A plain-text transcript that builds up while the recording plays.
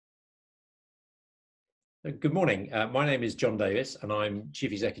Good morning. My name is John Davis, and I'm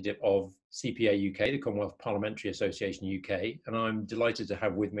Chief Executive of CPA UK, the Commonwealth Parliamentary Association UK, and I'm delighted to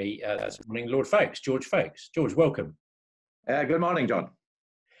have with me this morning Lord Foulkes, George Foulkes. George, welcome. Good morning, John.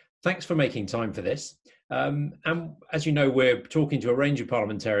 Thanks for making time for this. And as you know, we're talking to a range of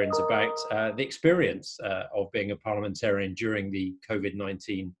parliamentarians about the experience of being a parliamentarian during the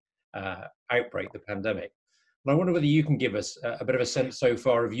COVID-19 outbreak, the pandemic. And I wonder whether you can give us a bit of a sense so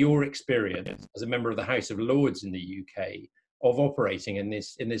far of your experience as a member of the House of Lords in the UK of operating in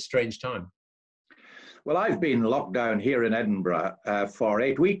this strange time. Well, I've been locked down here in Edinburgh for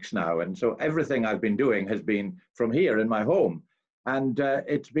 8 weeks now, and so everything I've been doing has been from here in my home. And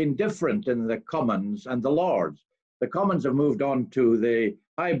it's been different in the Commons and the Lords. The Commons have moved on to the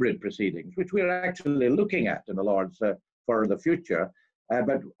hybrid proceedings, which we're actually looking at in the Lords for the future.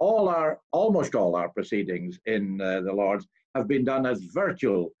 But almost all our proceedings in the Lords have been done as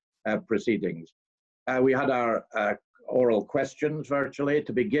virtual proceedings. We had our oral questions virtually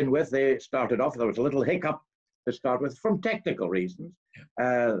to begin with. They started off, there was a little hiccup to start with from technical reasons.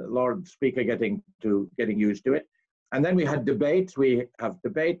 Lord Speaker getting used to it. And then we had debates. We have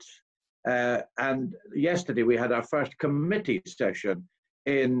debates. And yesterday we had our first committee session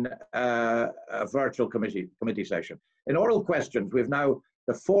in a virtual committee session. In oral questions, we've now,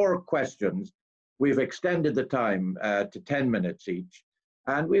 the 4 questions, we've extended the time to 10 minutes each.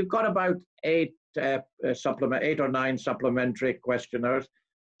 And we've got about 8 or 9 supplementary questioners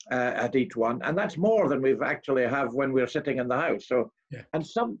at each one. And that's more than we've actually have when we're sitting in the House. So, yeah. And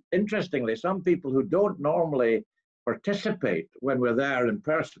interestingly, some people who don't normally participate when we're there in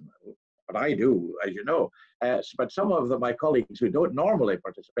person, but I do, as you know, but some of my colleagues who don't normally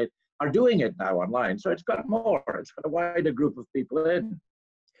participate are doing it now online. So it's got a wider group of people in.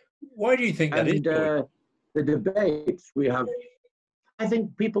 Why do you think that is? The debates we have, I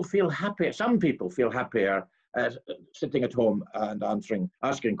think people feel happier. Some people feel happier sitting at home and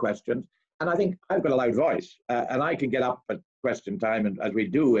asking questions. And I think I've got a loud voice and I can get up at question time, and as we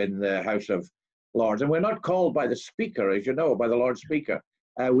do in the House of Lords. And we're not called by the Speaker, as you know, by the Lord Speaker.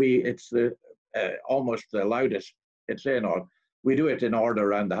 It's almost the loudest it's in, or we do it in order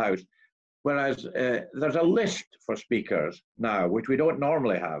around the House. Whereas there's a list for speakers now, which we don't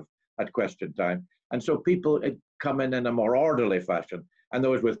normally have at question time. And so people come in a more orderly fashion, and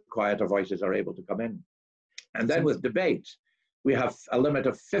those with quieter voices are able to come in. And then with debates, we have a limit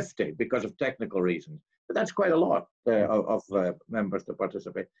of 50 because of technical reasons. But that's quite a lot of members to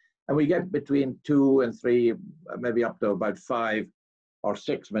participate. And we get between 2 and 3, maybe up to about 5 or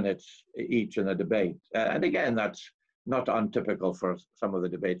 6 minutes each in a debate. And again, that's not untypical for some of the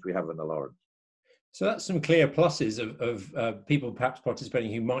debates we have in the Lords. So that's some clear pluses of people perhaps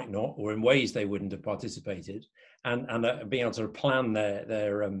participating who might not, or in ways they wouldn't have participated, and being able to plan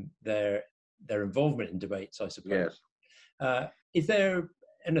their involvement in debates, I suppose. Yes. Is there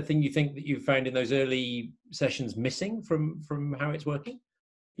anything you think that you found in those early sessions missing from how it's working?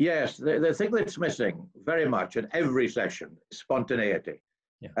 Yes, the thing that's missing very much in every session is spontaneity.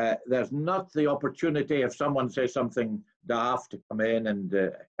 Yeah. There's not the opportunity if someone says something daft to come in and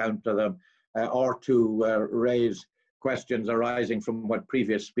counter them, or to raise questions arising from what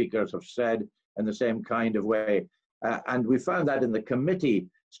previous speakers have said in the same kind of way. And we found that in the committee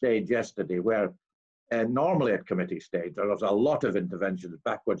stage yesterday, where normally at committee stage there was a lot of interventions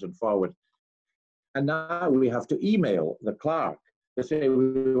backwards and forwards. And now we have to email the clerk to say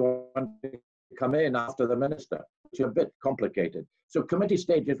we want to come in after the minister, which is a bit complicated. So committee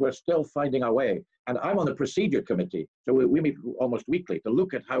stages, we're still finding our way. And I'm on the procedure committee, so we meet almost weekly to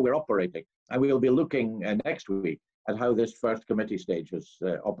look at how we're operating. And we'll be looking next week at how this first committee stage has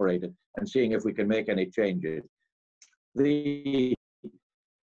operated and seeing if we can make any changes. The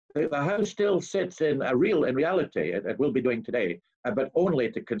House still sits in reality, it will be doing today, but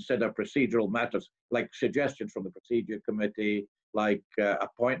only to consider procedural matters like suggestions from the procedure committee, like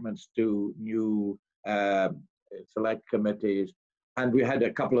appointments to new select committees. And we had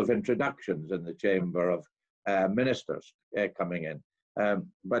a couple of introductions in the chamber of ministers coming in.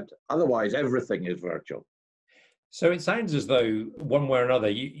 But otherwise, everything is virtual. So it sounds as though one way or another,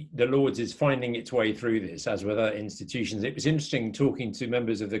 the Lords is finding its way through this, as with other institutions. It was interesting talking to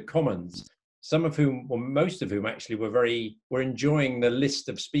members of the Commons, some of whom, or most of whom actually were enjoying the list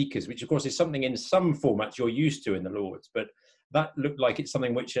of speakers, which of course is something in some formats you're used to in the Lords, but that looked like it's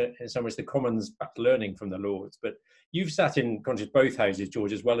something which in some ways the Commons perhaps learning from the Lords. But you've sat in both houses,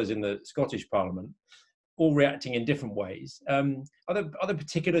 George, as well as in the Scottish Parliament, all reacting in different ways. Are there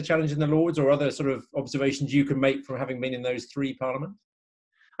particular challenges in the Lords, or other sort of observations you can make from having been in those 3 parliaments?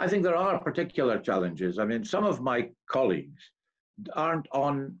 I think there are particular challenges. I mean, some of my colleagues aren't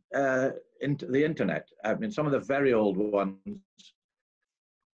on into the internet. I mean, some of the very old ones,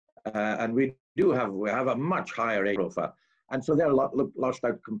 and we have a much higher age profile, and so they're locked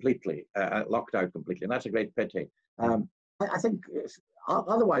out completely, and that's a great pity. I think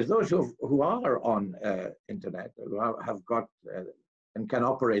otherwise, those who are on internet, who have got and can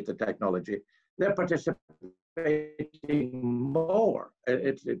operate the technology, they're participating more.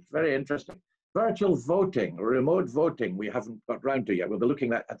 It's very interesting. Virtual voting, remote voting, we haven't got round to yet. We'll be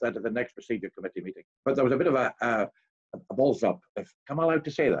looking at that at the next procedure committee meeting. But there was a bit of a balls up, if I'm allowed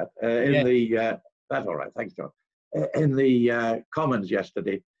to say that, that's all right, thanks, John. In the Commons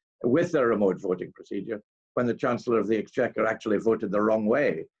yesterday with the remote voting procedure, when the Chancellor of the Exchequer actually voted the wrong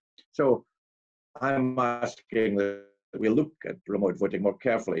way. So I'm asking that we look at remote voting more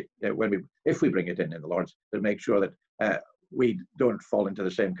carefully if we bring it in the Lords, to make sure that we don't fall into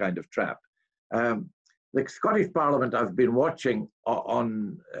the same kind of trap. The Scottish Parliament I've been watching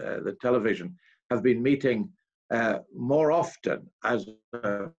on the television have been meeting more often as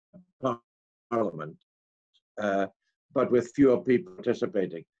a parliament, but with fewer people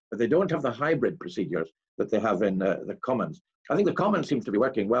participating. But they don't have the hybrid procedures that they have in the Commons. I think the Commons seems to be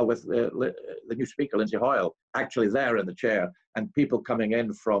working well with the new Speaker, Lindsay Hoyle, actually there in the chair, and people coming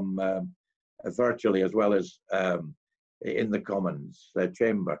in from virtually as well as in the Commons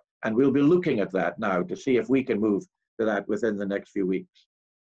chamber. And we'll be looking at that now to see if we can move to that within the next few weeks.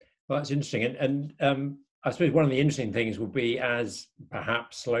 Well, that's interesting. And I suppose one of the interesting things will be, as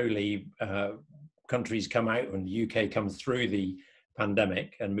perhaps slowly countries come out and the UK comes through the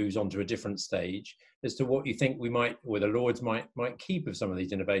pandemic and moves on to a different stage, as to what you think we might, or the Lords might keep of some of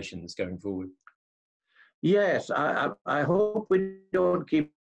these innovations going forward. Yes, I hope we don't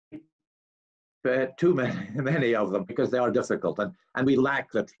keep too many of them, because they are difficult, and we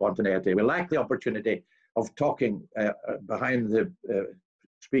lack that spontaneity. We lack the opportunity of talking behind the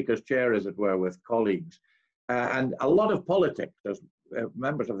Speaker's chair, as it were, with colleagues. And a lot of politics, as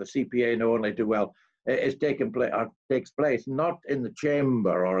members of the CPA know only too well, takes place not in the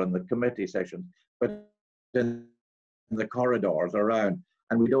chamber or in the committee sessions, but in the corridors around.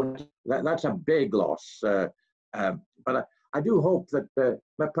 And we don't, that's a big loss. But I do hope that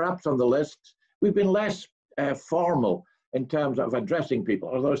perhaps on the list, we've been less formal in terms of addressing people,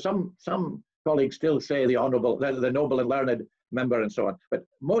 although some colleagues still say the honourable, the noble and learned member and so on. But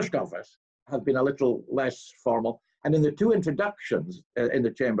most of us have been a little less formal. And in the two introductions in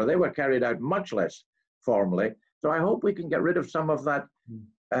the chamber, they were carried out much less formally. So I hope we can get rid of some of that,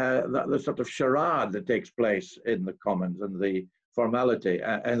 the sort of charade that takes place in the Commons, and the formality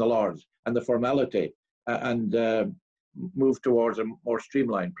in the Lords, and the formality, and move towards a more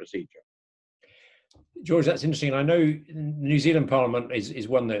streamlined procedure. George, that's interesting. I know New Zealand Parliament is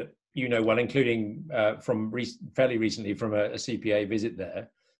one that you know well, including from fairly recently from a CPA visit there.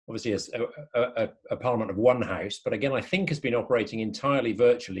 Obviously a parliament of one house, but again, I think has been operating entirely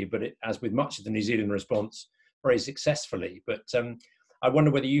virtually, but as with much of the New Zealand response, very successfully. But I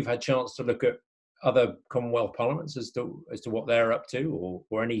wonder whether you've had a chance to look at other Commonwealth parliaments as to what they're up to,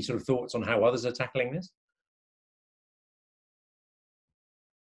 or any sort of thoughts on how others are tackling this?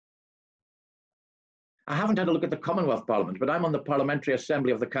 I haven't had a look at the Commonwealth Parliament, but I'm on the Parliamentary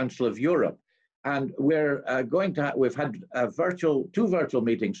Assembly of the Council of Europe. And we're we've had two virtual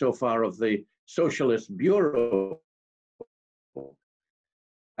meetings so far of the Socialist Bureau.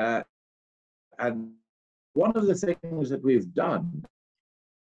 And one of the things that we've done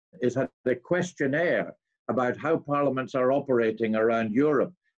is had a questionnaire about how parliaments are operating around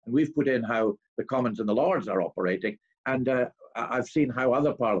Europe. And we've put in how the Commons and the Lords are operating. And I've seen how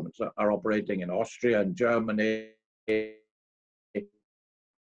other parliaments are operating in Austria and Germany,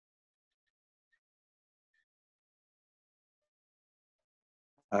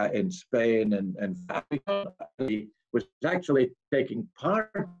 in Spain, and he was actually taking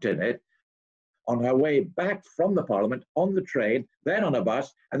part in it on her way back from the Parliament, on the train, then on a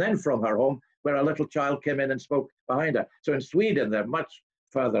bus, and then from her home, where a little child came in and spoke behind her. So in Sweden, they're much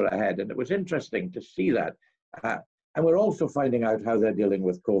further ahead, and it was interesting to see that. And we're also finding out how they're dealing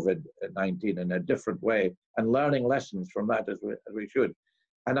with COVID-19 in a different way, and learning lessons from that as we should.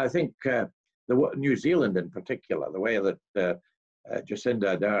 And I think New Zealand in particular, the way that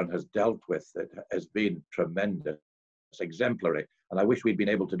Jacinda Ardern has dealt with it has been tremendous, exemplary, and I wish we'd been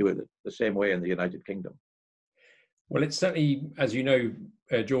able to do it the same way in the United Kingdom. Well, it's certainly, as you know,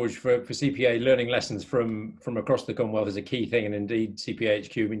 George, for CPA, learning lessons from across the Commonwealth is a key thing, and indeed CPA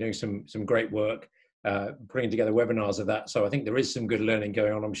HQ have been doing some great work putting together webinars of that. So I think there is some good learning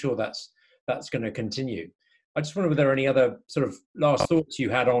going on. I'm sure that's going to continue. I just wonder whether there are any other sort of last thoughts you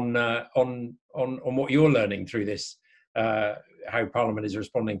had on what you're learning through this how Parliament is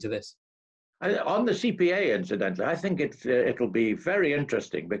responding to this. On the CPA, incidentally, I think it'll be very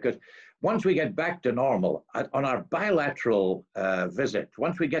interesting, because once we get back to normal on our bilateral visit,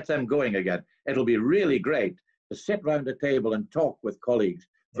 once we get them going again, it'll be really great to sit round a table and talk with colleagues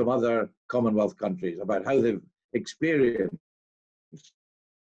from other Commonwealth countries about how they've experienced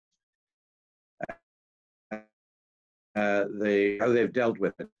how they've dealt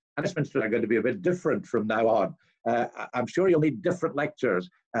with it. And Westminster are going to be a bit different from now on. I'm sure you'll need different lectures,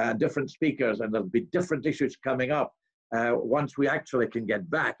 different speakers, and there'll be different issues coming up once we actually can get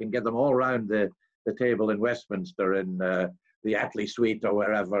back and get them all around the table in Westminster, in the Attlee Suite or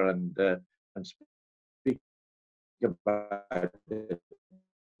wherever, and speak about it.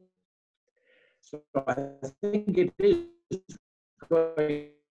 So I think it is going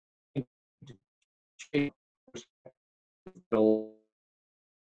to change a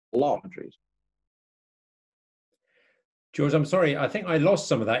lot of countries. George, I'm sorry. I think I lost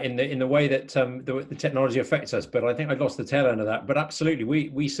some of that in the way that the technology affects us, but I think I lost the tail end of that. But absolutely,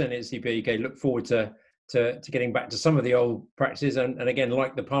 we certainly at CPA UK look forward to getting back to some of the old practices, and again,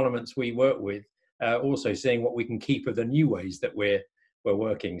 like the parliaments we work with, also seeing what we can keep of the new ways that we're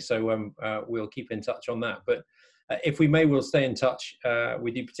working. So we'll keep in touch on that. But if we may, we'll stay in touch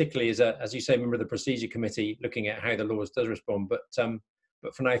with you, particularly as you say, member of the Procedure Committee, looking at how the Lords does respond. But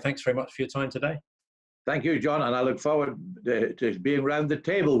for now, thanks very much for your time today. Thank you, John, and I look forward to being around the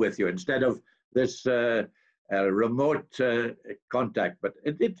table with you instead of this remote contact. But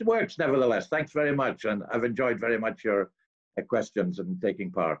it works nevertheless. Thanks very much, and I've enjoyed very much your questions and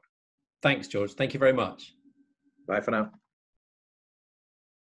taking part. Thanks, George. Thank you very much. Bye for now.